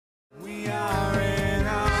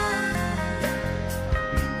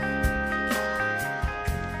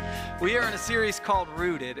in a series called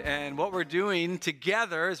Rooted, and what we're doing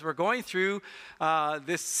together is we're going through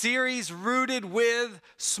this series rooted with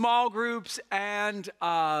small groups and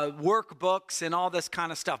workbooks and all this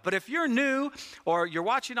kind of stuff. But if you're new or you're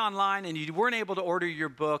watching online and you weren't able to order your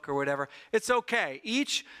book or whatever, it's okay.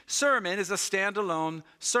 Each sermon is a standalone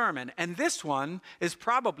sermon, and this one is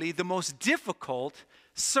probably the most difficult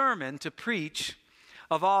sermon to preach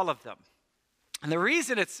of all of them. And the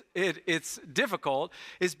reason it's difficult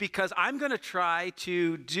is because I'm going to try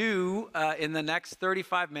to do in the next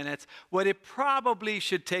 35 minutes what it probably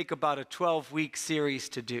should take about a 12-week series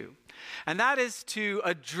to do. And that is to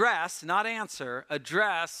address, not answer,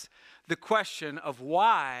 address the question of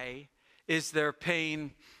why is there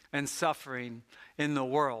pain and suffering in the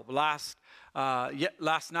world. Last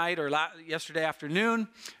night or yesterday afternoon,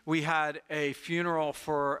 we had a funeral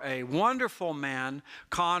for a wonderful man,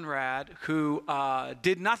 Conrad, who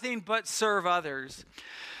did nothing but serve others.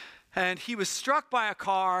 And he was struck by a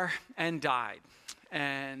car and died.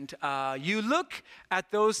 And you look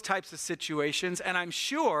at those types of situations, and I'm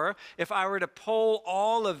sure if I were to poll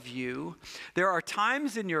all of you, there are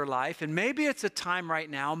times in your life, and maybe it's a time right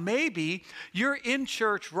now, maybe you're in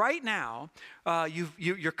church right now,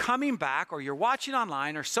 you're coming back, or you're watching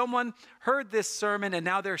online, or someone heard this sermon and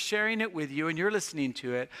now they're sharing it with you and you're listening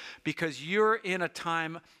to it because you're in a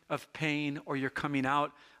time of pain or you're coming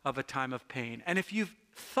out of a time of pain. And if you've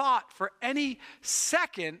thought for any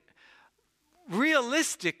second,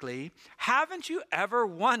 realistically, haven't you ever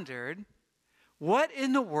wondered what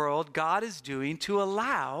in the world God is doing to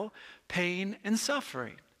allow pain and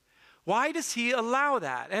suffering? Why does he allow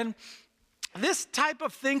that? And this type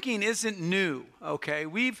of thinking isn't new, okay?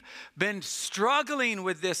 We've been struggling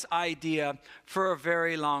with this idea for a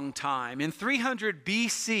very long time. In 300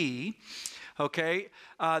 BC, okay,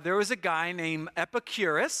 there was a guy named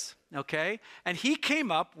Epicurus, okay? And he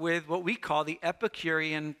came up with what we call the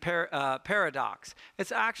Epicurean paradox.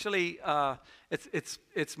 It's actually,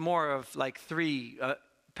 it's more of like three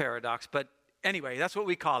paradox, but anyway, that's what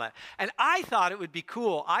we call it. And I thought it would be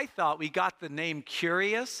cool. I thought we got the name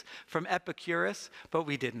Curious from Epicurus, but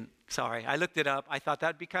we didn't. Sorry, I looked it up. I thought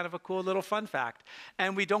that'd be kind of a cool little fun fact.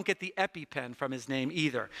 And we don't get the EpiPen from his name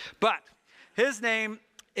either. But his name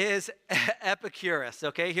is Epicurus,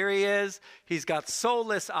 okay? Here he is. He's got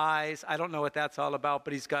soulless eyes. I don't know what that's all about,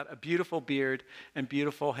 but he's got a beautiful beard and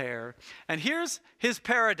beautiful hair. And here's his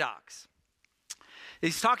paradox.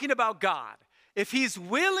 He's talking about God. If he is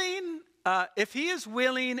willing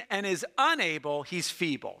and is unable, he's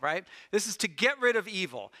feeble, right? This is to get rid of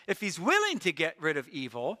evil. If he's willing to get rid of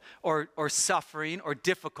evil or suffering or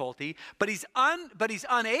difficulty, but he's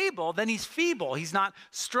unable, then he's feeble. He's not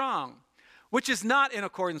strong, which is not in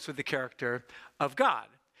accordance with the character of God.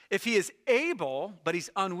 If he is able, but he's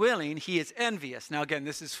unwilling, he is envious. Now again,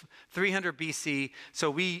 this is 300 BC,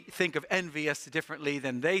 so we think of envious differently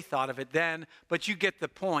than they thought of it then, but you get the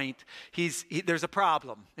point. There's a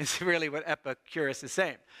problem, is really what Epicurus is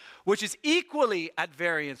saying, which is equally at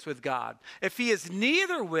variance with God. If he is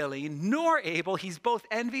neither willing nor able, he's both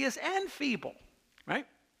envious and feeble, right?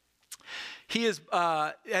 He is,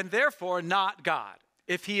 and therefore not God.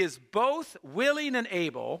 If he is both willing and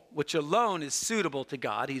able, which alone is suitable to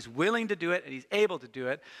God, he's willing to do it and he's able to do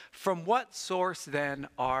it, from what source then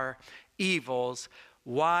are evils?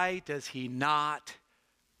 Why does he not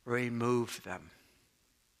remove them?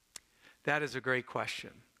 That is a great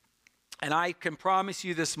question. And I can promise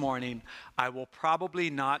you this morning, I will probably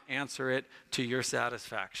not answer it to your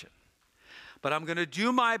satisfaction. But I'm going to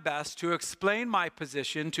do my best to explain my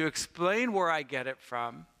position, to explain where I get it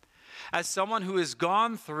from. As someone who has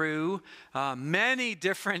gone through many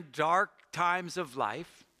different dark times of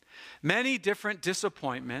life, many different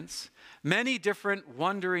disappointments, many different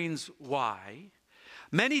wonderings why,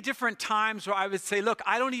 many different times where I would say, look,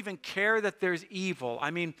 I don't even care that there's evil. I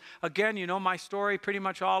mean, again, you know my story, pretty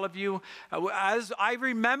much all of you. As I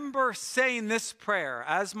remember saying this prayer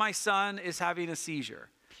as my son is having a seizure,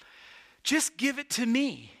 just give it to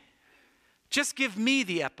me. Just give me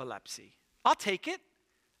the epilepsy. I'll take it.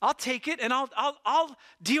 I'll take it and I'll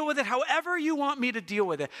deal with it however you want me to deal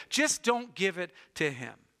with it. Just don't give it to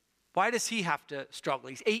him. Why does he have to struggle?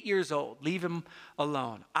 He's 8 years old. Leave him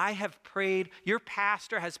alone. I have prayed, your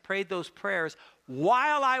pastor has prayed those prayers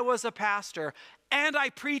while I was a pastor, and I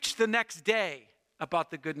preached the next day about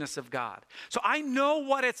the goodness of God. So I know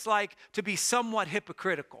what it's like to be somewhat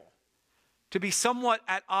hypocritical, to be somewhat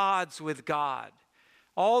at odds with God.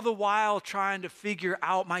 All the while trying to figure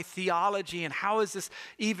out my theology and how has this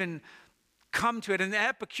even come to it. And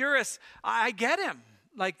Epicurus, I get him.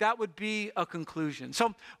 Like that would be a conclusion.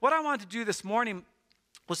 So what I wanted to do this morning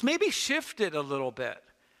was maybe shift it a little bit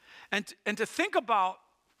and to think about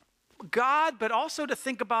God, but also to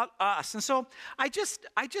think about us. And so I just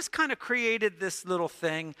kind of created this little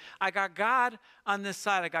thing. I got God on this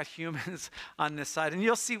side, I got humans on this side, and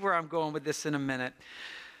you'll see where I'm going with this in a minute.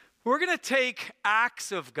 We're going to take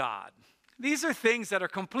acts of God. These are things that are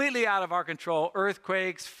completely out of our control: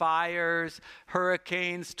 earthquakes, fires,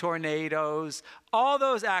 hurricanes, tornadoes, all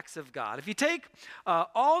those acts of God. If you take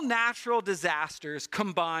all natural disasters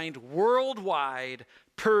combined worldwide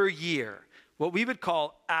per year, what we would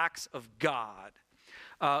call acts of God,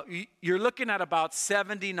 you're looking at about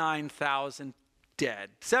 79,000 dead.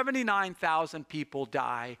 79,000 people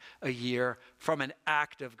die a year from an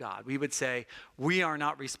act of God. We would say we are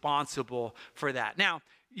not responsible for that. Now,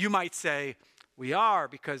 you might say, we are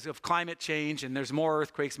because of climate change and there's more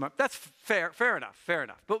earthquakes. That's fair enough.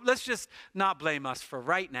 But let's just not blame us for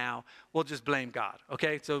right now. We'll just blame God,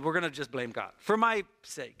 okay? So we're going to just blame God. For my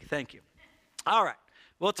sake, thank you. All right,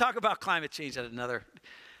 we'll talk about climate change at another,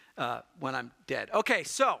 when I'm dead. Okay,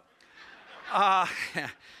 so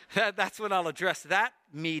that's when I'll address that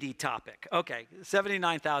meaty topic. Okay,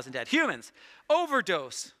 79,000 dead. Humans,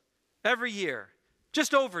 overdose every year,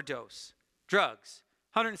 just overdose, drugs.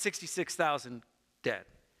 166,000 dead.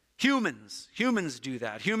 Humans do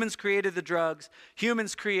that. Humans created the drugs.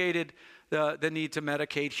 Humans created the need to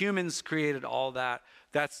medicate. Humans created all that.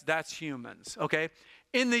 That's humans, okay?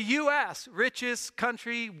 In the U.S., richest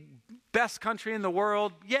country, best country in the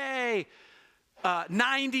world, yay!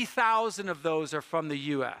 90,000 of those are from the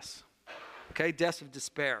U.S., okay? Deaths of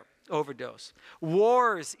despair, overdose.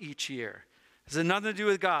 Wars each year. This has nothing to do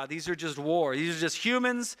with God. These are just war. These are just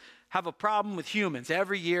humans have a problem with humans.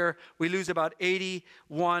 Every year, we lose about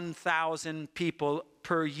 81,000 people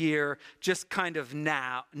per year, just kind of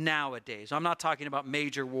nowadays. I'm not talking about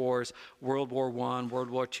major wars, World War I, World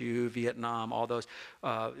War II, Vietnam, all those,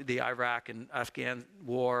 the Iraq and Afghan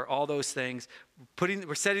war, all those things.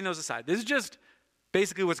 We're setting those aside. This is just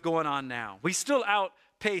basically what's going on now. We still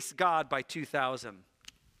outpace God by 2,000.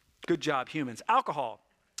 Good job, humans. Alcohol.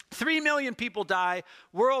 3 million people die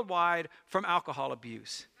worldwide from alcohol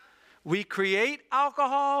abuse. We create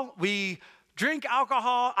alcohol. We drink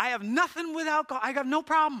alcohol. I have nothing with alcohol. I have no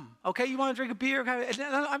problem. Okay, you want to drink a beer?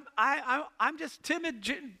 I'm just timid,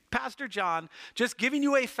 Pastor John, just giving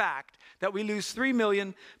you a fact that we lose 3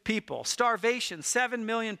 million people. Starvation, 7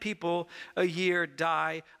 million people a year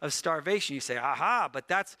die of starvation. You say, aha, but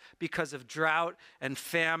that's because of drought and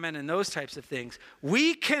famine and those types of things.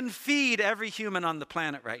 We can feed every human on the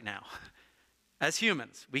planet right now. As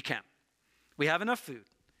humans, we can. We have enough food.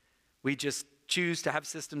 We just choose to have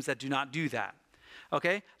systems that do not do that.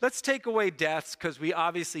 Okay? Let's take away deaths because we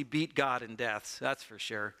obviously beat God in deaths. That's for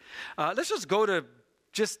sure. Let's just go to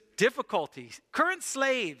just difficulties. Current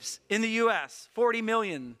slaves in the U.S., 40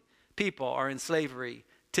 million people are in slavery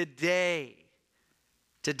today.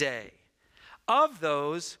 Today. Of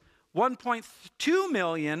those, 1.2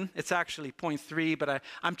 million, it's actually 0.3, but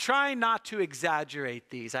I'm trying not to exaggerate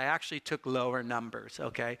these. I actually took lower numbers,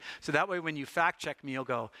 okay? So that way when you fact check me, you'll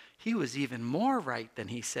go, he was even more right than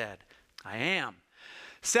he said. I am.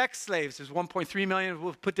 Sex slaves, there's 1.3 million.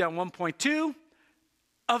 We'll put down 1.2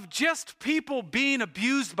 of just people being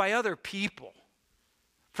abused by other people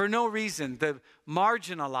for no reason. The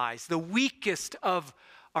marginalized, the weakest of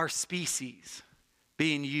our species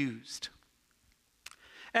being used.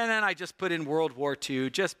 And then I just put in World War II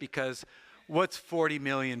just because what's 40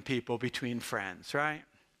 million people between friends, right?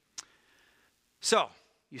 So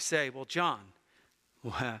you say, well, John,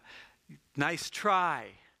 nice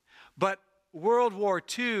try. But World War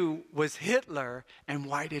II was Hitler, and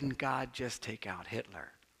why didn't God just take out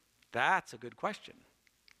Hitler? That's a good question.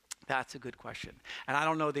 That's a good question. And I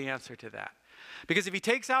don't know the answer to that. Because if he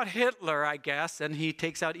takes out Hitler, I guess, and he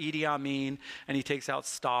takes out Idi Amin, and he takes out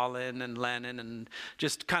Stalin and Lenin, and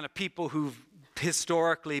just kind of people who've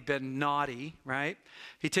historically been naughty, right?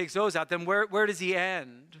 He takes those out, then where does he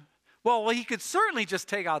end? Well, he could certainly just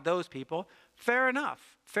take out those people. Fair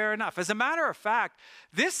enough, fair enough. As a matter of fact,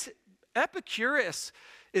 this Epicurus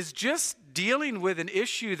is just dealing with an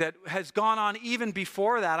issue that has gone on even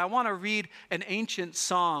before that. I want to read an ancient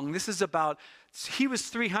song. This is about, he was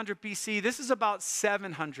 300 BC. This is about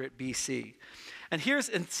 700 BC. And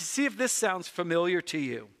see if this sounds familiar to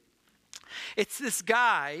you. It's this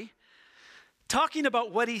guy talking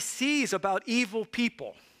about what he sees about evil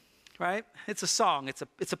people, right? It's a song. It's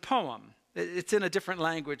a poem. It's in a different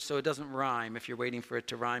language, so it doesn't rhyme. If you're waiting for it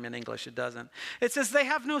to rhyme in English, it doesn't. It says they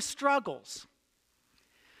have no struggles.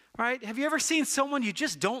 Right? Have you ever seen someone you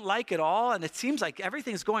just don't like at all and it seems like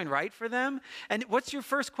everything's going right for them? And what's your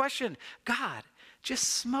first question? God, just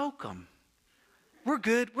smoke them. We're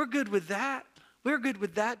good with that. We're good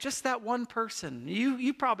with that, just that one person.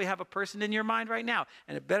 You probably have a person in your mind right now,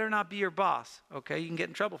 and it better not be your boss, okay? You can get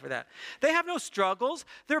in trouble for that. They have no struggles.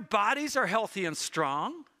 Their bodies are healthy and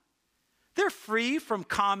strong. They're free from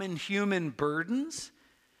common human burdens.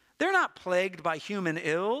 They're not plagued by human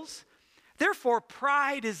ills. Therefore,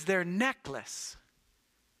 pride is their necklace.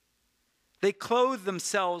 They clothe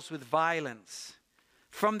themselves with violence.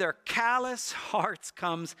 From their callous hearts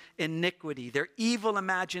comes iniquity. Their evil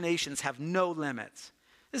imaginations have no limits.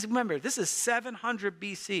 Remember, this is 700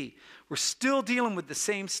 BC. We're still dealing with the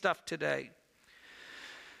same stuff today.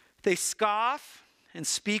 They scoff and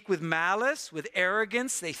speak with malice, with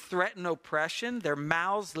arrogance. They threaten oppression. Their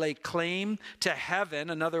mouths lay claim to heaven.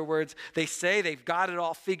 In other words, they say they've got it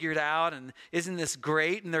all figured out, and isn't this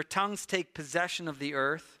great? And their tongues take possession of the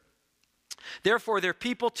earth. Therefore, their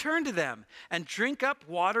people turn to them and drink up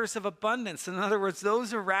waters of abundance. In other words,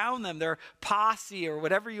 those around them, their posse or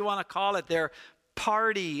whatever you want to call it, their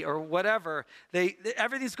party or whatever,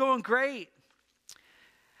 everything's going great.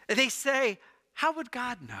 They say, how would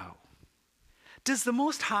God know? Does the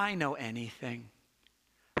Most High know anything?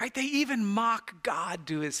 Right? They even mock God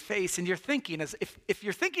to his face. And you're thinking, as if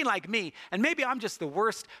you're thinking like me, and maybe I'm just the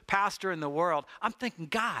worst pastor in the world, I'm thinking,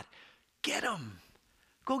 God, get him.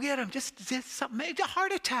 Go get him. Just something, maybe a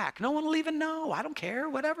heart attack. No one will even know. I don't care.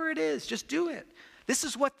 Whatever it is, just do it. This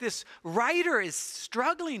is what this writer is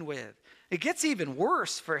struggling with. It gets even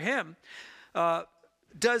worse for him.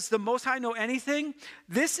 Does the Most High know anything?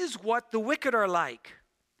 This is what the wicked are like.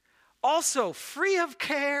 Also, free of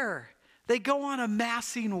care, they go on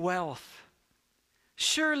amassing wealth.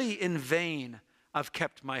 Surely in vain I've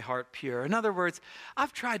kept my heart pure. In other words,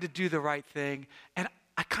 I've tried to do the right thing, and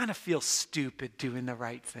I kind of feel stupid doing the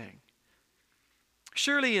right thing.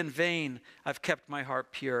 Surely in vain I've kept my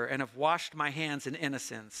heart pure and have washed my hands in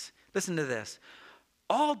innocence. Listen to this.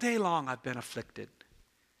 All day long I've been afflicted,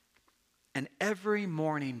 and every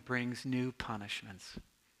morning brings new punishments.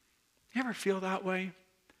 You ever feel that way?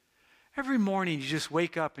 Every morning you just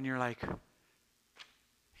wake up and you're like,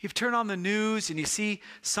 you've turned on the news and you see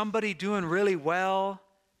somebody doing really well.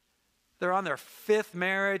 They're on their 5th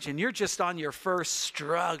marriage and you're just on your 1st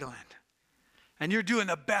struggling. And you're doing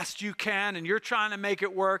the best you can and you're trying to make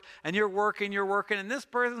it work and you're working. And this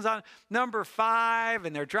person's on number 5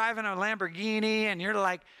 and they're driving a Lamborghini and you're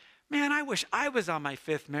like, man, I wish I was on my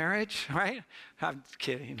 5th marriage, right? I'm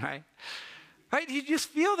kidding, right? Right? You just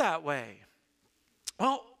feel that way.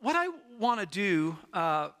 Well, what I want to do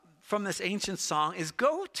from this ancient song is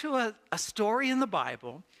go to a story in the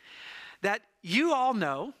Bible that you all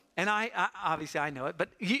know. And I obviously I know it, but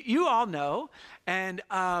you all know, and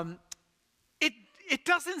it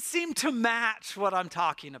doesn't seem to match what I'm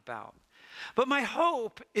talking about. But my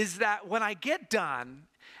hope is that when I get done,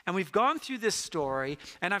 and we've gone through this story,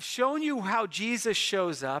 and I've shown you how Jesus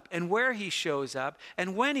shows up, and where he shows up,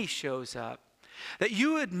 and when he shows up, that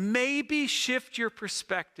you would maybe shift your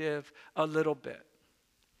perspective a little bit.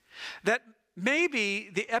 That maybe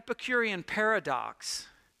the Epicurean paradox,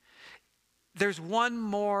 there's one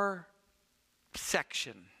more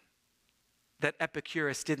section that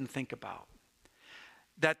Epicurus didn't think about.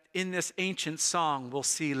 That in this ancient song we'll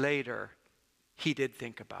see later, he did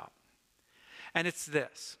think about. And it's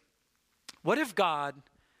this. What if God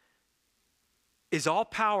is all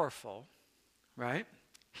powerful, right?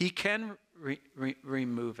 He can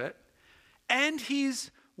remove it, and he's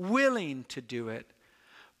willing to do it,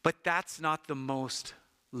 but that's not the most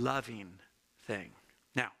loving thing.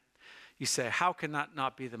 Now, you say, how can that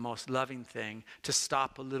not be the most loving thing to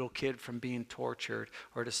stop a little kid from being tortured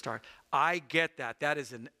or to start? I get that. That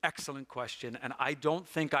is an excellent question, and I don't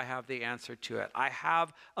think I have the answer to it. I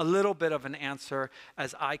have a little bit of an answer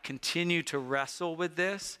as I continue to wrestle with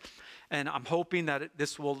this, and I'm hoping that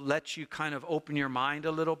this will let you kind of open your mind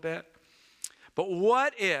a little bit. But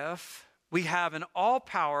what if we have an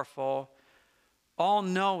all-powerful,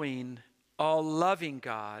 all-knowing, all-loving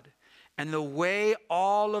God, and the way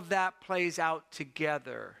all of that plays out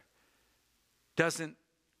together doesn't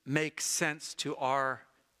make sense to our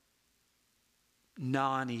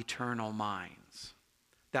non-eternal minds?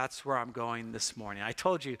 That's where I'm going this morning. I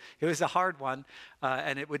told you it was a hard one,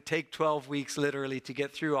 and it would take 12 weeks literally to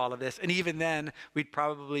get through all of this. And even then, we'd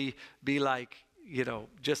probably be like,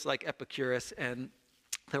 just like Epicurus and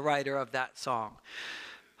the writer of that song.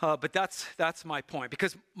 But that's my point.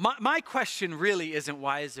 Because my question really isn't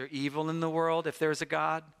why is there evil in the world if there's a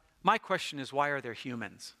God? My question is why are there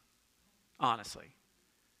humans? Honestly.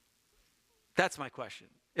 That's my question.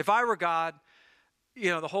 If I were God,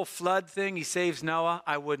 the whole flood thing, he saves Noah,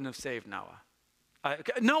 I wouldn't have saved Noah.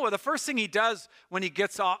 Noah, the first thing he does when he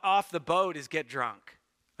gets off the boat is get drunk.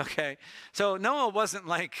 Okay, so Noah wasn't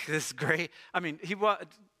like this great. I mean, he was,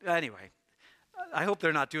 anyway. I hope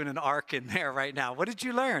they're not doing an ark in there right now. What did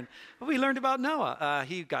you learn? Well, we learned about Noah.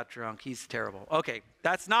 He got drunk. He's terrible. Okay,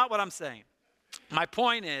 that's not what I'm saying. My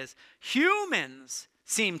point is, humans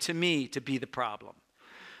seem to me to be the problem.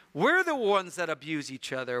 We're the ones that abuse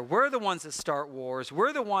each other. We're the ones that start wars.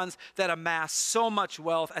 We're the ones that amass so much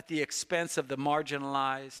wealth at the expense of the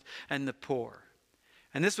marginalized and the poor.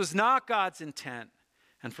 And this was not God's intent.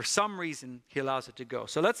 And for some reason, he allows it to go.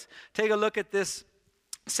 So let's take a look at this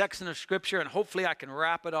section of Scripture, and hopefully I can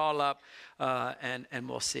wrap it all up, and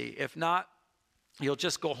we'll see. If not, you'll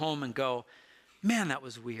just go home and go, man, that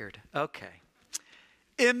was weird. Okay.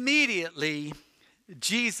 Immediately,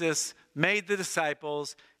 Jesus made the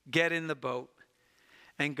disciples get in the boat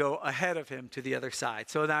and go ahead of him to the other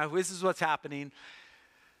side. So now this is what's happening.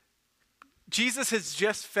 Jesus has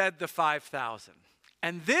just fed the 5,000.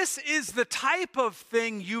 And this is the type of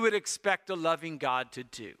thing you would expect a loving God to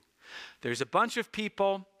do. There's a bunch of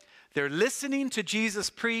people, they're listening to Jesus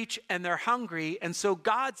preach, and they're hungry. And so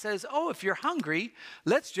God says, oh, if you're hungry,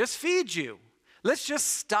 let's just feed you. Let's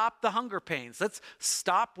just stop the hunger pains. Let's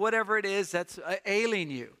stop whatever it is that's ailing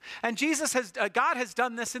you. And God has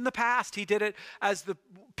done this in the past. He did it as the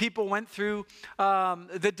people went through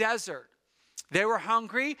the desert. They were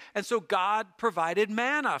hungry, and so God provided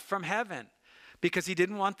manna from heaven, because he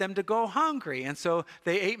didn't want them to go hungry. And so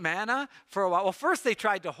they ate manna for a while. Well, first they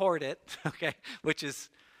tried to hoard it, okay, which is,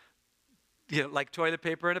 like toilet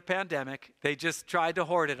paper in a pandemic. They just tried to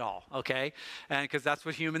hoard it all, okay, and because that's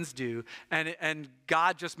what humans do. And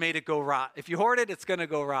God just made it go rotten. If you hoard it, it's going to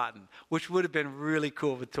go rotten, which would have been really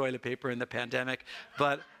cool with toilet paper in the pandemic.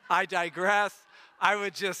 But I digress. I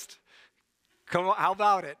would just, come on, how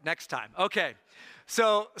about it next time? Okay.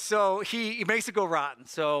 So he makes it go rotten.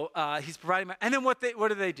 So he's providing, and then what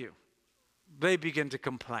do they do? They begin to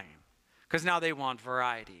complain, because now they want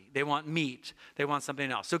variety. They want meat. They want something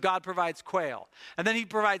else. So God provides quail, and then he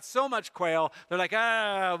provides so much quail, they're like,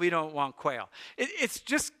 we don't want quail. It's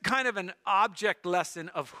just kind of an object lesson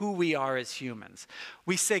of who we are as humans.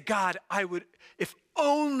 We say, God, if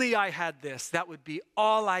only I had this, that would be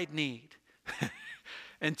all I'd need,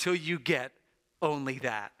 until you get only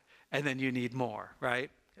that. And then you need more, right?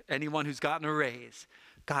 Anyone who's gotten a raise,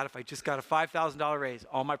 God, if I just got a $5,000 raise,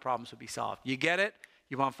 all my problems would be solved. You get it?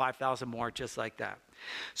 You want 5,000 more, just like that.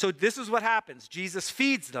 So this is what happens. Jesus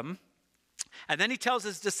feeds them, and then he tells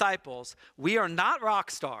his disciples, we are not rock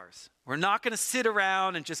stars. We're not going to sit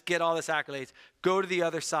around and just get all this accolades. Go to the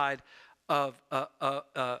other side of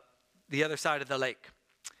the lake.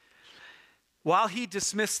 While he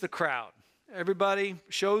dismissed the crowd, everybody,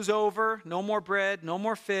 show's over, no more bread, no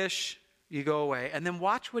more fish, you go away. And then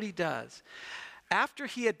watch what he does. After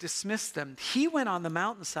he had dismissed them, he went on the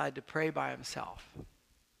mountainside to pray by himself.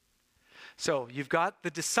 So you've got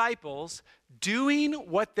the disciples doing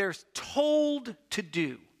what they're told to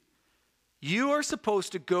do. You are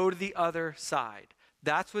supposed to go to the other side.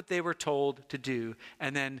 That's what they were told to do.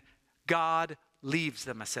 And then God leaves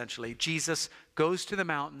them, essentially. Jesus goes to the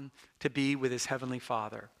mountain to be with his heavenly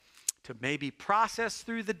Father, to maybe process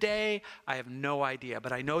through the day. I have no idea,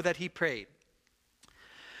 but I know that he prayed.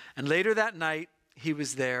 And later that night, he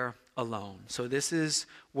was there alone. So this is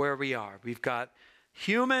where we are. We've got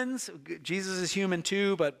humans. Jesus is human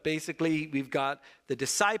too, but basically we've got the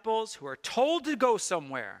disciples who are told to go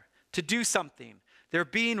somewhere, to do something. They're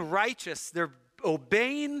being righteous. They're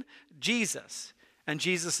obeying Jesus. And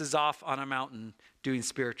Jesus is off on a mountain doing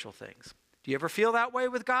spiritual things. Do you ever feel that way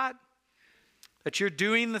with God? That you're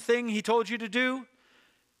doing the thing he told you to do,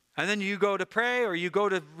 and then you go to pray or you go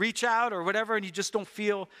to reach out or whatever, and you just don't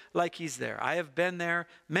feel like he's there. I have been there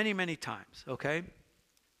many, many times, okay?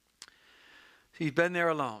 He's been there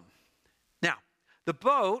alone. Now, the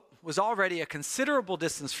boat was already a considerable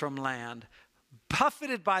distance from land,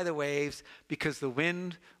 buffeted by the waves because the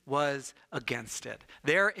wind was against it.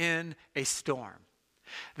 They're in a storm.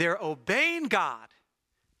 They're obeying God,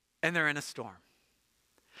 and they're in a storm.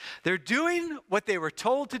 They're doing what they were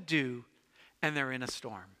told to do, and they're in a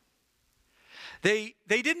storm. They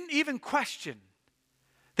didn't even question.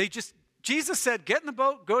 Jesus said, get in the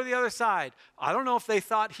boat, go to the other side. I don't know if they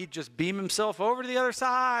thought he'd just beam himself over to the other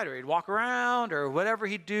side, or he'd walk around, or whatever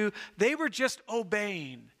he'd do. They were just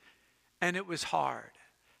obeying, and it was hard.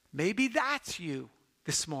 Maybe that's you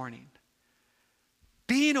this morning.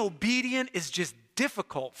 Being obedient is just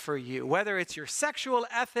difficult for you, whether it's your sexual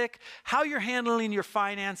ethic, how you're handling your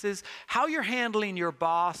finances, how you're handling your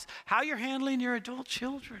boss, how you're handling your adult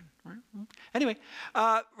children. Anyway,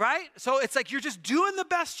 right? So it's like you're just doing the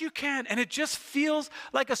best you can, and it just feels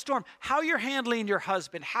like a storm. How you're handling your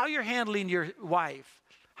husband, how you're handling your wife,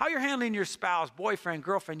 how you're handling your spouse, boyfriend,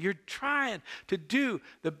 girlfriend. You're trying to do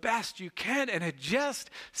the best you can, and it just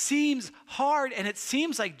seems hard, and it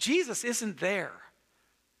seems like Jesus isn't there.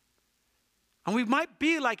 And we might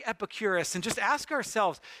be like Epicurus and just ask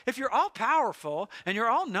ourselves, if you're all powerful and you're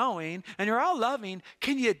all knowing and you're all loving,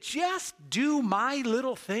 can you just do my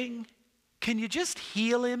little thing? Can you just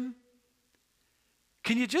heal him?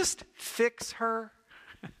 Can you just fix her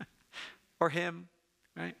or him,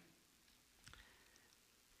 right?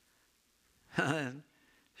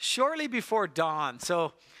 Shortly before dawn,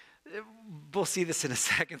 so we'll see this in a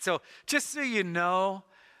second. So just so you know,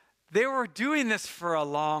 they were doing this for a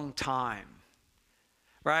long time.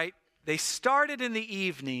 Right? They started in the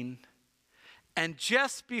evening, and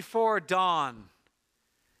just before dawn,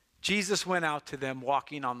 Jesus went out to them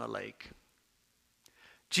walking on the lake.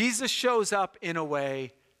 Jesus shows up in a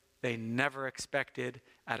way they never expected,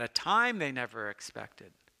 at a time they never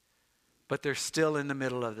expected, but they're still in the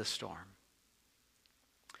middle of the storm.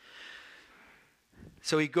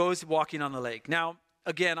 So he goes walking on the lake. Now,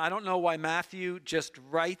 again, I don't know why Matthew just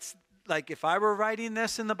writes, like if I were writing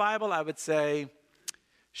this in the Bible, I would say,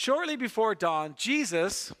 shortly before dawn,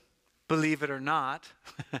 Jesus, believe it or not,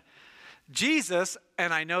 Jesus,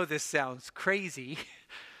 and I know this sounds crazy,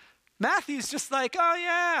 Matthew's just like, oh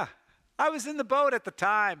yeah, I was in the boat at the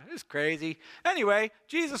time. It was crazy. Anyway,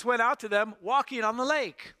 Jesus went out to them walking on the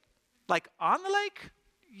lake. Like on the lake?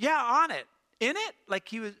 Yeah, on it. In it? Like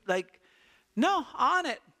he was like, no, on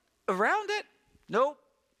it. Around it? Nope.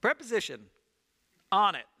 Preposition.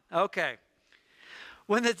 On it. Okay.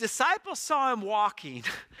 When the disciples saw him walking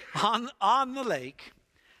on the lake,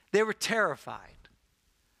 they were terrified.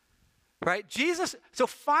 Right? Jesus, so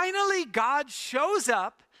finally God shows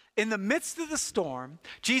up in the midst of the storm.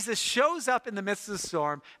 Jesus shows up in the midst of the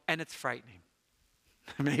storm, and it's frightening.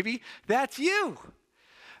 Maybe that's you.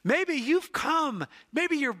 Maybe you've come,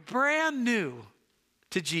 maybe you're brand new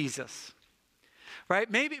to Jesus. Right?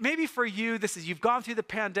 Maybe for you, this is, you've gone through the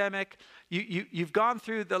pandemic, you've gone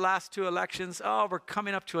through the last 2 elections. Oh, we're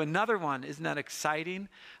coming up to another one. Isn't that exciting?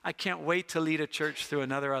 I can't wait to lead a church through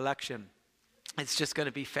another election. It's just going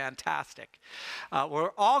to be fantastic.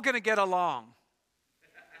 We're all going to get along.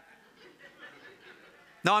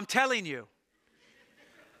 No, I'm telling you.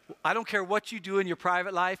 I don't care what you do in your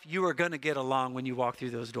private life, you are going to get along when you walk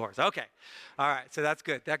through those doors. Okay. All right, so that's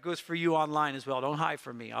good. That goes for you online as well. Don't hide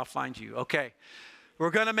from me. I'll find you. Okay. We're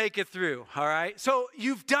going to make it through, all right? So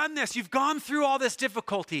you've done this. You've gone through all this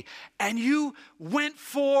difficulty, and you went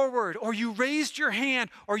forward, or you raised your hand,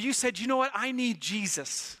 or you said, you know what? I need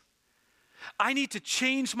Jesus. I need to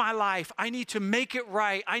change my life. I need to make it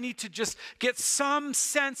right. I need to just get some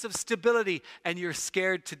sense of stability, and you're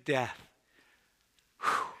scared to death.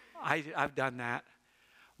 Whew, I've done that.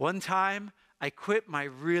 One time, I quit my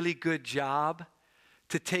really good job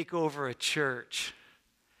to take over a church.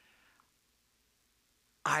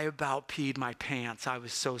 I about peed my pants. I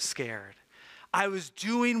was so scared. I was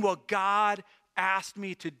doing what God asked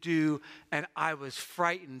me to do, and I was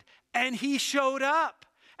frightened. And he showed up,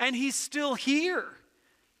 and he's still here.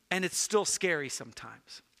 And it's still scary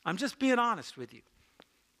sometimes. I'm just being honest with you.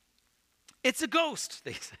 It's a ghost,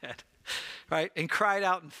 they said, right? And cried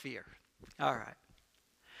out in fear. All right.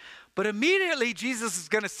 But immediately, Jesus is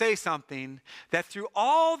going to say something that through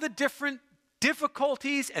all the different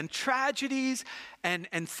difficulties and tragedies and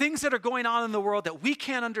things that are going on in the world that we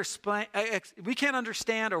can't understand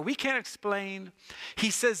or we can't explain,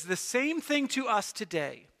 he says the same thing to us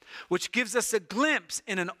today, which gives us a glimpse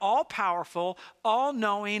in an all-powerful,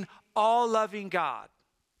 all-knowing, all-loving God.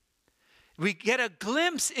 We get a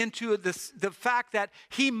glimpse into the fact that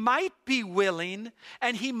he might be willing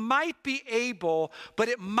and he might be able, but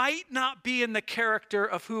it might not be in the character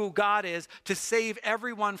of who God is to save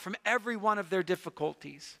everyone from every one of their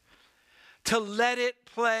difficulties. To let it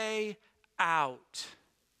play out.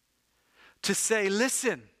 To say,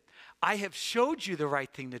 listen, I have showed you the right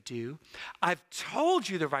thing to do. I've told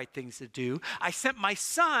you the right things to do. I sent my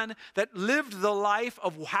son that lived the life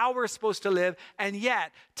of how we're supposed to live. And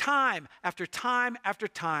yet, time after time after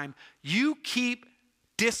time, you keep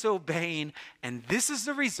disobeying. And this is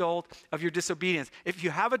the result of your disobedience. If you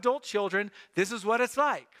have adult children, this is what it's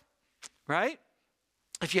like, right?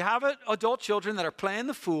 If you have adult children that are playing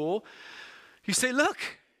the fool, you say, look,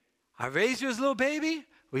 I raised you as a little baby.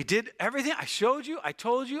 We did everything. I showed you. I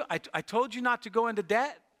told you. I told you not to go into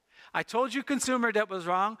debt. I told you consumer debt was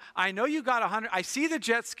wrong. I know you got 100. I see the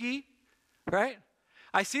jet ski, right?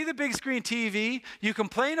 I see the big screen TV. You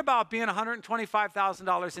complain about being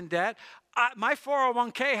 $125,000 in debt. My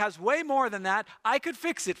 401k has way more than that. I could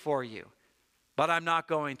fix it for you, but I'm not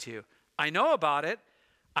going to. I know about it.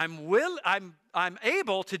 I'm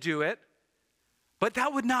able to do it, but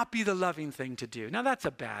that would not be the loving thing to do. Now, that's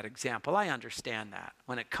a bad example. I understand that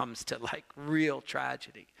when it comes to like real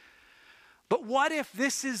tragedy. But what if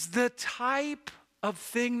this is the type of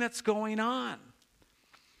thing that's going on?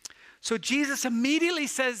 So Jesus immediately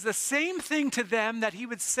says the same thing to them that he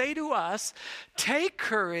would say to us. Take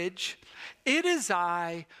courage. It is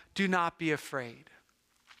I. Do not be afraid.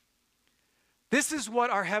 This is what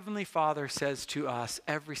our Heavenly Father says to us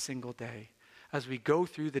every single day as we go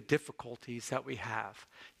through the difficulties that we have.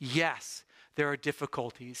 Yes, there are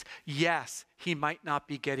difficulties. Yes, he might not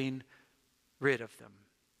be getting rid of them.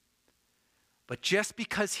 But just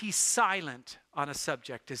because he's silent on a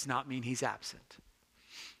subject does not mean he's absent.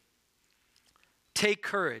 Take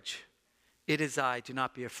courage. It is I. Do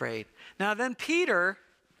not be afraid. Now then Peter,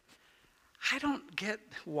 I don't get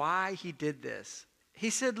why he did this. He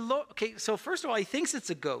said, okay, so first of all, he thinks it's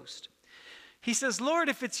a ghost. He says, Lord,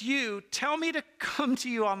 if it's you, tell me to come to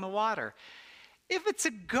you on the water. If it's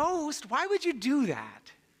a ghost, why would you do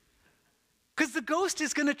that? Because the ghost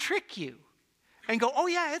is going to trick you and go, oh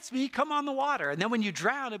yeah, it's me, come on the water. And then when you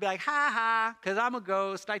drown, it'll be like, ha ha, because I'm a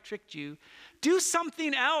ghost, I tricked you. Do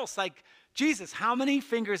something else, like, Jesus, how many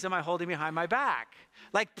fingers am I holding behind my back?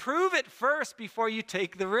 Like, prove it first before you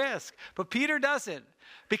take the risk. But Peter doesn't,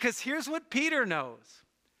 because here's what Peter knows.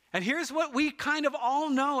 And here's what we kind of all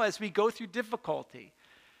know as we go through difficulty.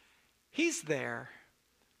 He's there.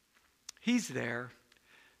 He's there.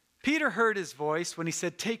 Peter heard his voice when he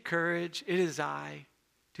said, take courage, it is I.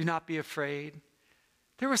 Do not be afraid.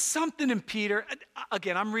 There was something in Peter.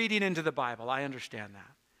 Again, I'm reading into the Bible. I understand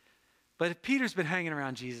that. But Peter's been hanging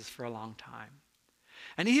around Jesus for a long time.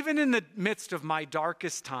 And even in the midst of my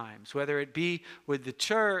darkest times, whether it be with the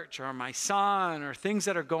church or my son or things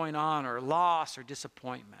that are going on or loss or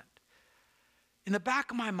disappointment, in the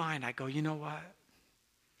back of my mind, I go, you know what?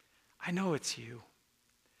 I know it's you.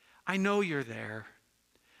 I know you're there.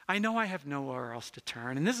 I know I have nowhere else to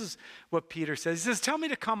turn. And this is what Peter says. He says, tell me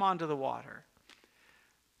to come onto the water.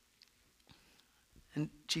 And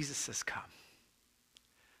Jesus says, come.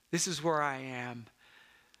 This is where I am.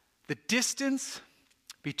 The distance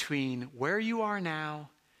between where you are now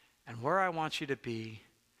and where I want you to be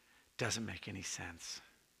doesn't make any sense.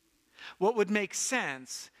 What would make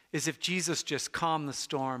sense is if Jesus just calmed the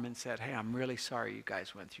storm and said, hey, I'm really sorry you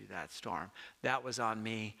guys went through that storm. That was on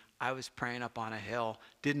me. I was praying up on a hill,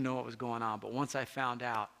 didn't know what was going on, but once I found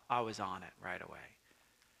out, I was on it right away.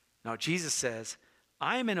 No, Jesus says,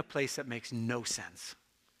 I am in a place that makes no sense.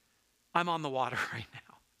 I'm on the water right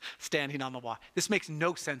now, standing on the water. This makes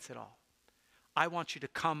no sense at all. I want you to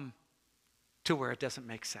come to where it doesn't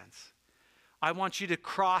make sense. I want you to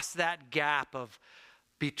cross that gap of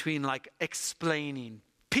between like explaining.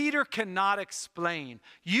 Peter cannot explain.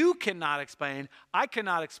 You cannot explain. I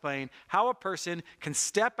cannot explain how a person can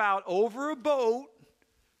step out over a boat.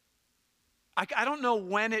 I don't know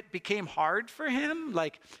when it became hard for him.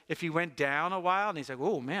 Like if he went down a while and he's like,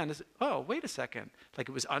 oh man, wait a second. Like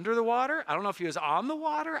it was under the water. I don't know if he was on the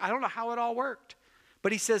water. I don't know how it all worked.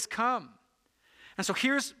 But he says, come. And so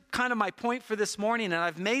here's kind of my point for this morning, and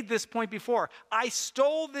I've made this point before. I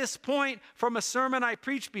stole this point from a sermon I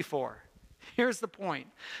preached before. Here's the point.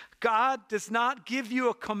 God does not give you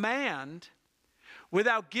a command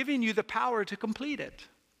without giving you the power to complete it.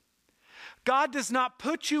 God does not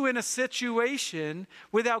put you in a situation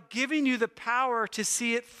without giving you the power to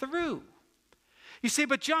see it through. You say,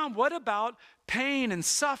 but John, what about pain and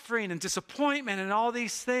suffering and disappointment and all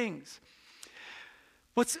these things?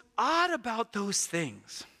 What's odd about those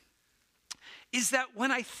things is that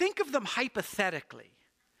when I think of them hypothetically,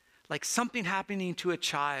 like something happening to a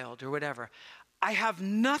child or whatever, I have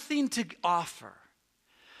nothing to offer.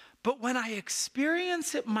 But when I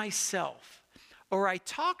experience it myself, or I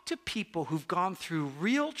talk to people who've gone through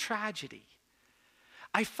real tragedy,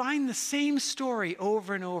 I find the same story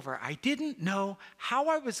over and over. I didn't know how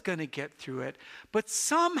I was going to get through it, but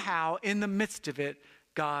somehow in the midst of it,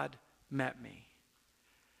 God met me.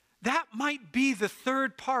 That might be the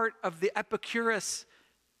third part of the Epicurus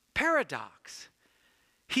paradox.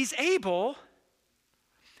 He's able,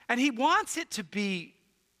 and he wants it to be,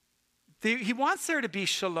 he wants there to be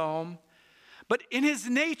shalom, but in his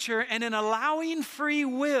nature and in allowing free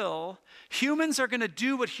will, humans are going to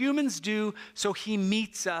do what humans do, so he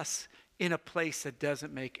meets us in a place that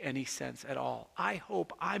doesn't make any sense at all. I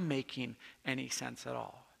hope I'm making any sense at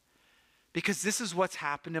all. Because this is what's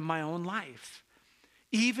happened in my own life.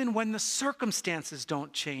 Even when the circumstances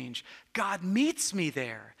don't change, God meets me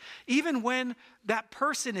there. Even when that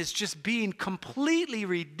person is just being completely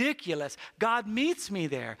ridiculous, God meets me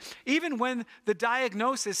there. Even when the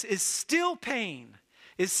diagnosis is still pain,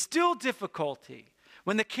 is still difficulty,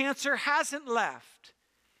 when the cancer hasn't left,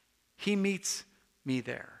 he meets me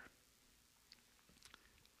there.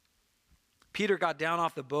 Peter got down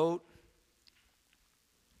off the boat,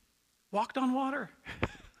 walked on water.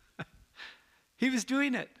 He was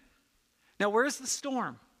doing it. Now, where's the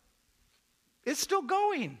storm? It's still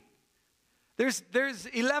going. There's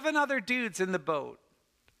 11 other dudes in the boat.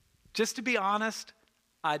 Just to be honest,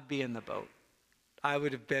 I'd be in the boat. I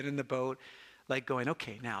would have been in the boat like going,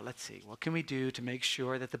 okay, now let's see. What can we do to make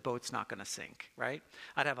sure that the boat's not going to sink, right?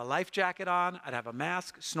 I'd have a life jacket on. I'd have a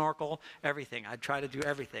mask, snorkel, everything. I'd try to do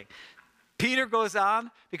everything. Peter goes on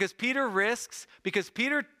because Peter risks, because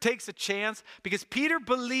Peter takes a chance, because Peter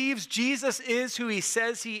believes Jesus is who he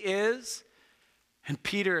says he is. And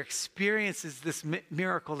Peter experiences this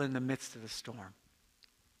miracle in the midst of the storm.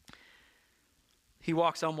 He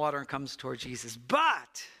walks on water and comes toward Jesus.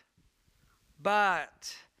 But,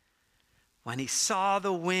 when he saw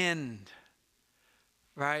the wind,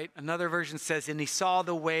 right? Another version says, and he saw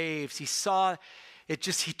the waves.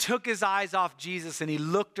 He took his eyes off Jesus and he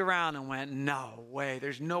looked around and went, no way,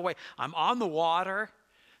 there's no way. I'm on the water.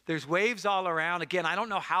 There's waves all around. Again, I don't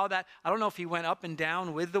know if he went up and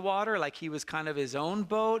down with the water like he was kind of his own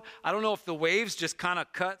boat. I don't know if the waves just kind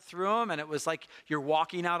of cut through him and it was like you're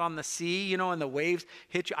walking out on the sea, and the waves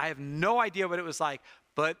hit you. I have no idea what it was like,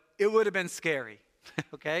 but it would have been scary,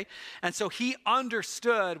 okay? And so he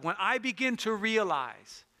understood when I begin to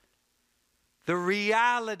realize the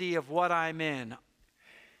reality of what I'm in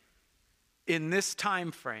this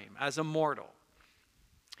time frame as a mortal.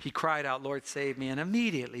 He cried out, Lord, save me. And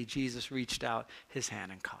immediately Jesus reached out his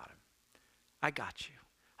hand and caught him. I got you.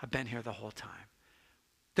 I've been here the whole time.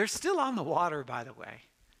 They're still on the water, by the way.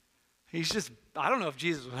 I don't know if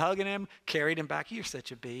Jesus was hugging him, carried him back. You're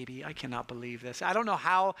such a baby. I cannot believe this. I don't know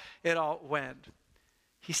how it all went.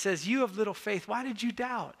 He says, you have little faith. Why did you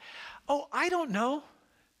doubt? Oh, I don't know.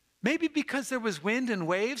 Maybe because there was wind and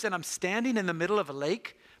waves and I'm standing in the middle of a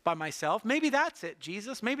lake by myself. Maybe that's it,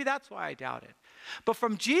 Jesus. Maybe that's why I doubted. But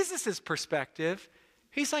from Jesus' perspective,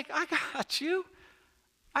 he's like, I got you.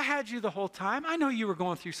 I had you the whole time. I know you were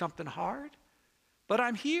going through something hard, but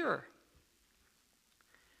I'm here.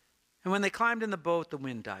 And when they climbed in the boat, the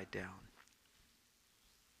wind died down.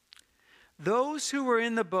 Those who were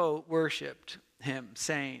in the boat worshiped him,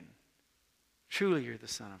 saying, truly you're the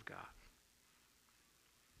Son of God.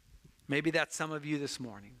 Maybe that's some of you this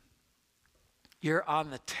morning. You're on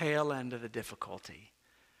the tail end of the difficulty.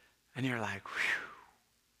 And you're like, whew.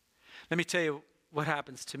 Let me tell you what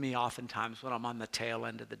happens to me oftentimes when I'm on the tail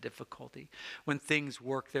end of the difficulty. When things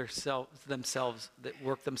work themselves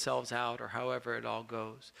out, or however it all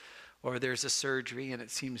goes. Or there's a surgery and it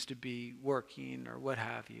seems to be working, or what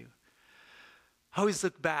have you. I always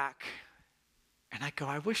look back and I go,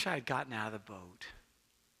 I wish I had gotten out of the boat.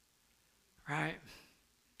 Right?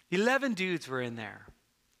 11 dudes were in there.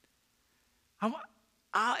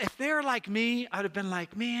 If they're like me, I'd have been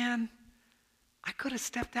like, man, I could have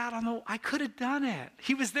stepped out I could have done it.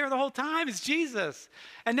 He was there the whole time. It's Jesus.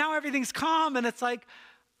 And now everything's calm and it's like,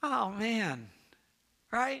 oh man,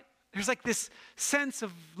 right? There's like this sense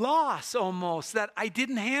of loss almost that I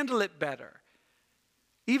didn't handle it better.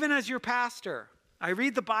 Even as your pastor, I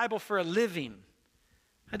read the Bible for a living.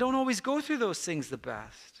 I don't always go through those things the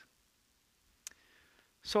best.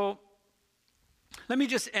 So let me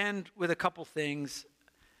just end with a couple things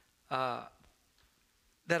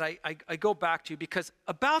that I go back to, because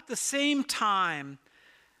about the same time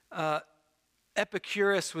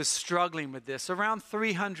Epicurus was struggling with this, around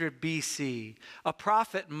 300 BC, a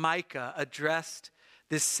prophet Micah addressed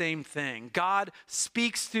this same thing. God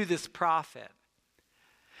speaks through this prophet.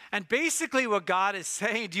 And basically what God is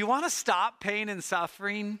saying, do you want to stop pain and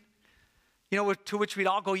suffering? To which we'd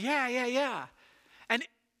all go, yeah.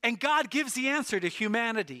 And God gives the answer to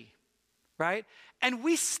humanity, right? And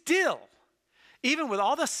we still, even with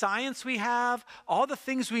all the science we have, all the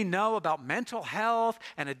things we know about mental health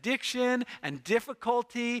and addiction and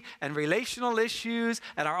difficulty and relational issues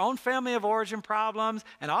and our own family of origin problems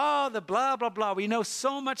and all the blah, blah, blah. We know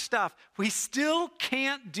so much stuff. We still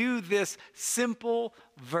can't do this simple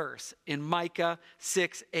verse in Micah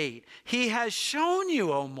 6:8. He has shown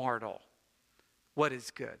you, O mortal, what is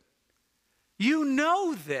good. You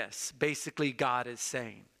know this, basically God is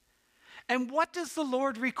saying. And what does the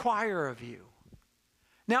Lord require of you?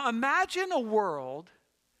 Now imagine a world,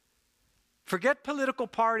 forget political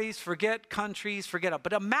parties, forget countries,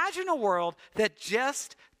 but imagine a world that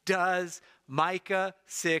just does Micah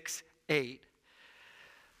 6:8.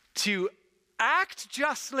 To act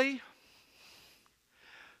justly,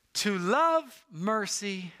 to love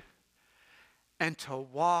mercy, and to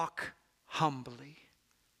walk humbly.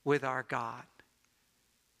 with our God.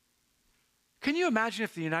 Can you imagine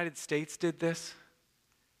if the United States did this?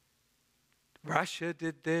 Russia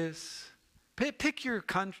did this. Pick your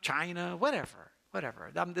country, China, whatever.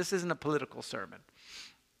 This isn't a political sermon.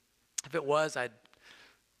 If it was, I'd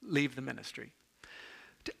leave the ministry.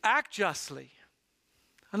 To act justly.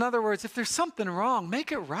 In other words, if there's something wrong,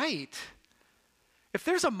 make it right. If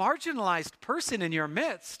there's a marginalized person in your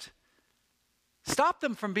midst, stop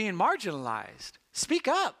them from being marginalized. Speak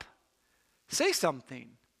up. Say something.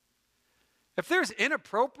 If there's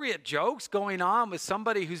inappropriate jokes going on with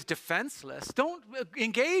somebody who's defenseless, don't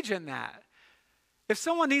engage in that. If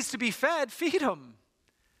someone needs to be fed, feed them.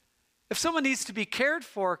 If someone needs to be cared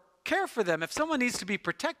for, care for them. If someone needs to be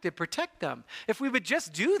protected, protect them. If we would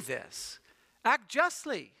just do this, act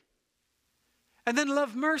justly, and then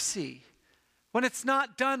love mercy when it's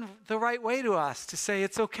not done the right way to us, to say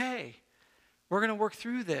it's okay. We're going to work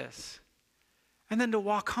through this. And then to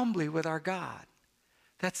walk humbly with our God.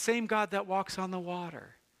 That same God that walks on the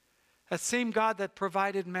water. That same God that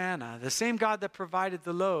provided manna. The same God that provided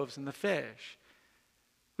the loaves and the fish.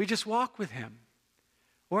 We just walk with him.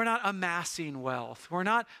 We're not amassing wealth. We're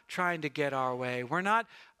not trying to get our way. We're not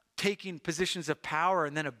taking positions of power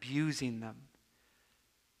and then abusing them.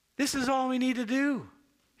 This is all we need to do,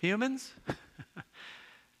 humans.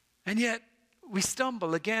 And yet, we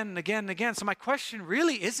stumble again and again and again. So my question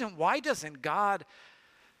really isn't, why doesn't God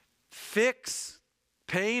fix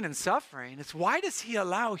pain and suffering? It's, why does he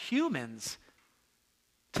allow humans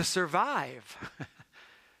to survive?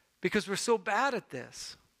 Because we're so bad at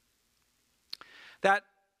this. That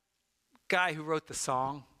guy who wrote the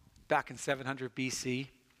song back in 700 BC,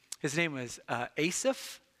 his name was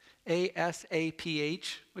Asaph,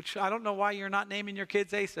 A-S-A-P-H, which I don't know why you're not naming your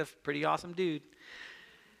kids Asaph. Pretty awesome dude.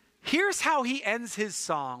 Here's how he ends his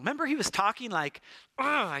song. Remember, he was talking like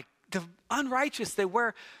the unrighteous, they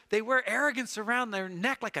wear arrogance around their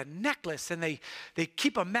neck like a necklace, and they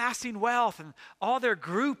keep amassing wealth, and all their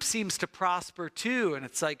group seems to prosper too. And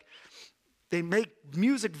it's like they make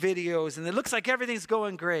music videos, and it looks like everything's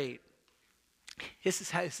going great. This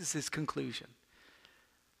is his conclusion.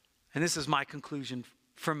 And this is my conclusion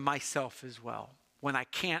for myself as well, when I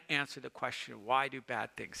can't answer the question, why do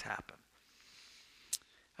bad things happen?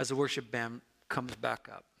 As the worship band comes back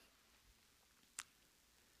up,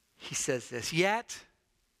 he says this, yet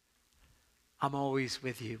I'm always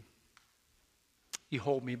with you. You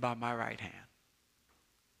hold me by my right hand.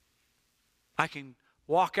 I can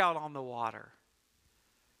walk out on the water.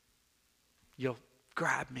 You'll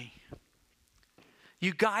grab me.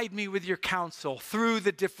 You guide me with your counsel through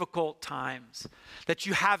the difficult times that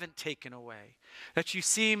you haven't taken away, that you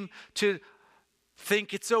seem to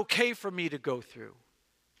think it's okay for me to go through.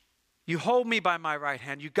 You hold me by my right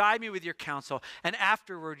hand. You guide me with your counsel, and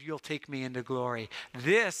afterward you'll take me into glory.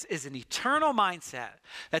 This is an eternal mindset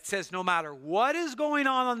that says no matter what is going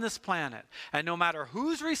on this planet, and no matter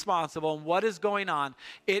who's responsible and what is going on,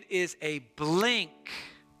 it is a blink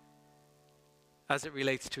as it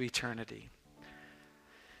relates to eternity.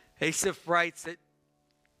 Asaph writes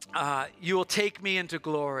that you will take me into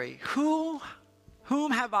glory.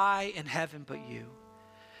 Whom have I in heaven but you?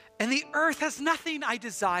 And the earth has nothing I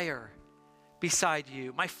desire beside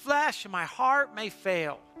you. My flesh and my heart may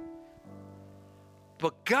fail,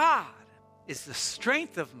 but God is the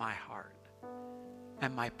strength of my heart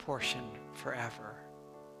and my portion forever.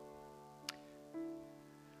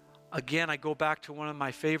 Again, I go back to one of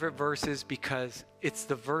my favorite verses because it's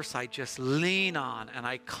the verse I just lean on and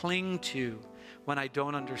I cling to when I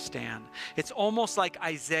don't understand. It's almost like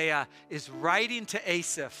Isaiah is writing to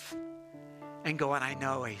Asaph and going, I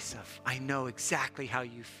know, Asaph, I know exactly how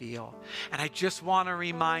you feel. And I just want to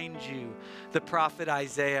remind you, the prophet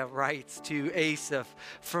Isaiah writes to Asaph,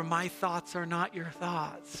 for my thoughts are not your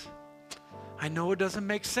thoughts. I know it doesn't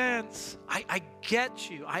make sense. I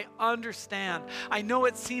get you. I understand. I know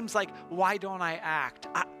it seems like, why don't I act?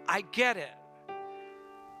 I get it.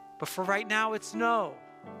 But for right now, it's no.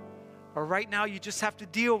 Or right now, you just have to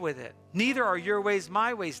deal with it. Neither are your ways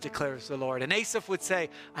my ways, declares the Lord. And Asaph would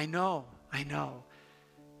say, I know.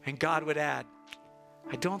 And God would add,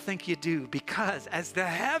 I don't think you do, because as the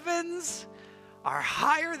heavens are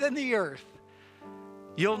higher than the earth,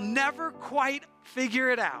 you'll never quite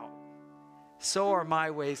figure it out. So are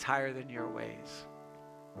my ways higher than your ways,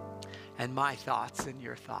 and my thoughts than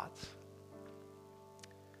your thoughts.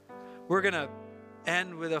 We're going to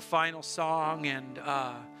end with a final song, and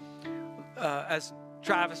as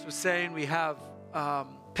Travis was saying, we have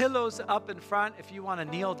pillows up in front if you want to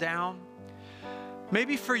kneel down.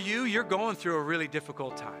 Maybe for you, you're going through a really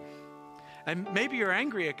difficult time. And maybe you're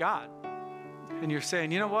angry at God. And you're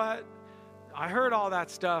saying, you know what? I heard all that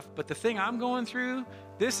stuff, but the thing I'm going through,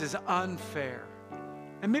 this is unfair.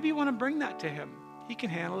 And maybe you want to bring that to him. He can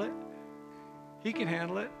handle it. He can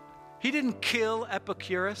handle it. He didn't kill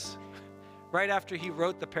Epicurus right after he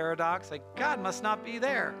wrote the Paradox. Like, God must not be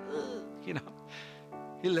there. You know,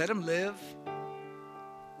 he let him live,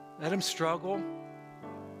 let him struggle.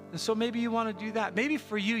 And so maybe you want to do that. Maybe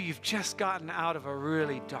for you, you've just gotten out of a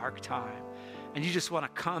really dark time and you just want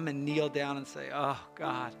to come and kneel down and say, oh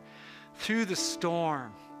God, through the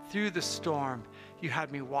storm, you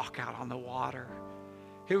had me walk out on the water.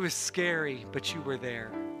 It was scary, but you were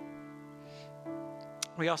there.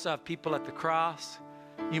 We also have people at the cross.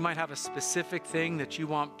 You might have a specific thing that you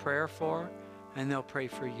want prayer for, and they'll pray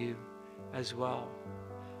for you as well.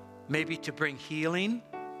 Maybe to bring healing,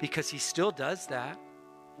 because he still does that.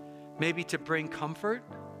 Maybe to bring comfort.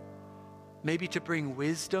 Maybe to bring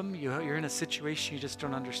wisdom. You're in a situation you just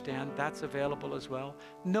don't understand. That's available as well.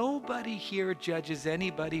 Nobody here judges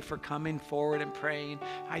anybody for coming forward and praying.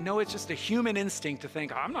 I know it's just a human instinct to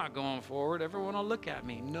think, I'm not going forward. Everyone will look at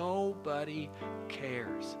me. Nobody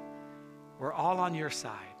cares. We're all on your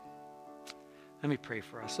side. Let me pray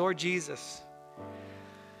for us. Lord Jesus,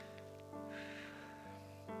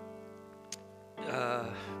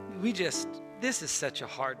 this is such a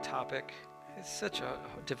hard topic. It's such a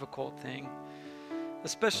difficult thing,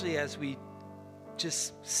 especially as we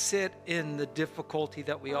just sit in the difficulty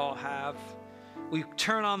that we all have. We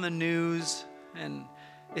turn on the news and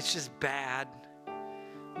it's just bad.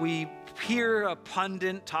 We hear a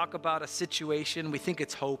pundit talk about a situation, we think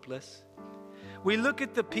it's hopeless. We look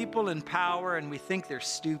at the people in power and we think they're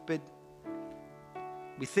stupid.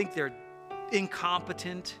 We think they're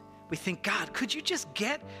incompetent. We think, God, could you just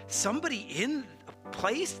get somebody in a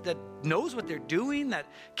place that knows what they're doing, that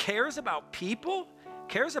cares about people,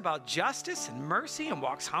 cares about justice and mercy, and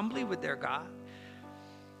walks humbly with their God?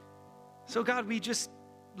 So God, we just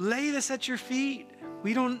lay this at your feet.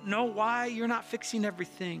 We don't know why you're not fixing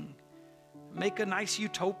everything. Make a nice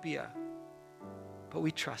utopia, but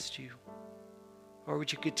we trust you. Or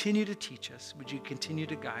would you continue to teach us? Would you continue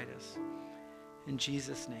to guide us? In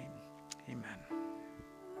Jesus' name, amen.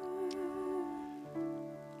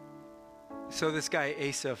 So this guy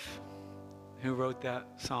Asaph, who wrote that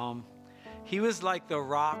psalm, he was like the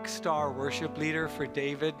rock star worship leader for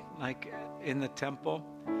David, like in the temple.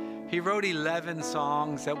 He wrote 11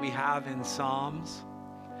 songs that we have in Psalms.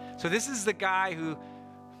 So this is the guy who,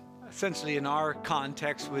 essentially in our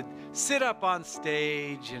context, would sit up on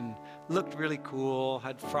stage and looked really cool,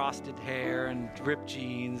 had frosted hair and ripped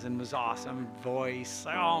jeans and was awesome voice.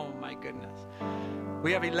 Oh my goodness.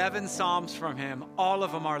 We have 11 Psalms from him. All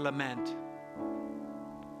of them are lament.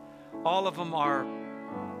 All of them are.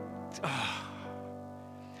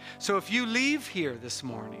 So if you leave here this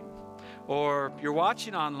morning, or you're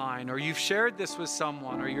watching online, or you've shared this with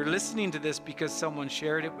someone, or you're listening to this because someone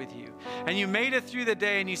shared it with you, and you made it through the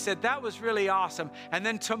day and you said, that was really awesome, and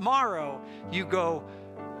then tomorrow you go,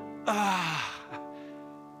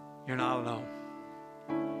 you're not alone.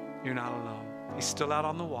 You're not alone. He's still out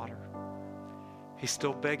on the water. He's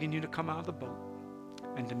still begging you to come out of the boat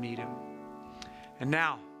and to meet him. And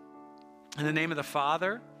now, in the name of the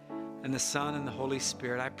Father, and the Son, and the Holy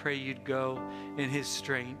Spirit, I pray you'd go in his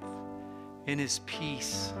strength, in his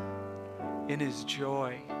peace, in his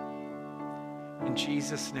joy. In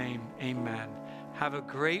Jesus' name, amen. Have a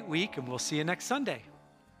great week, and we'll see you next Sunday.